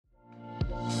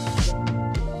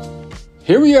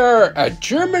Here we are, a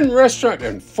German restaurant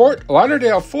in Fort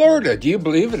Lauderdale, Florida. Do you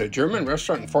believe it? A German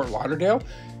restaurant in Fort Lauderdale?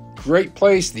 Great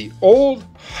place, the Old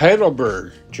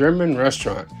Heidelberg German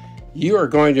restaurant. You are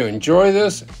going to enjoy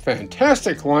this.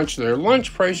 Fantastic lunch. Their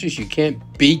lunch prices, you can't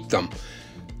beat them.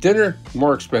 Dinner,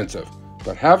 more expensive.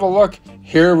 But have a look.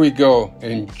 Here we go.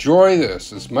 Enjoy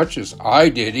this as much as I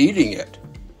did eating it.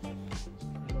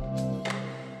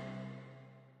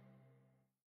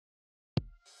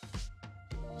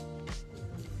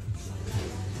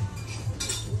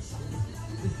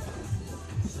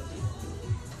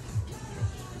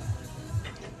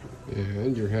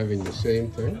 And you're having the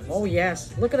same thing? Oh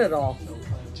yes, look at it all.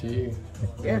 Gee,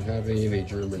 Yeah. not having any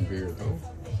German beer though.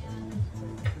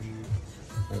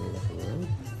 Have a look around.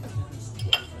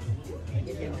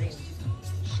 Give you a nice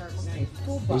sharp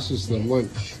knife. This is the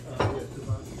lunch.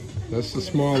 That's the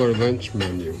smaller lunch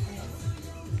menu.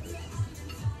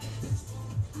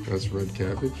 That's red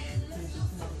cabbage,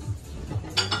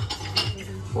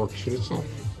 pork schnitzel,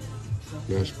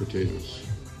 mashed potatoes.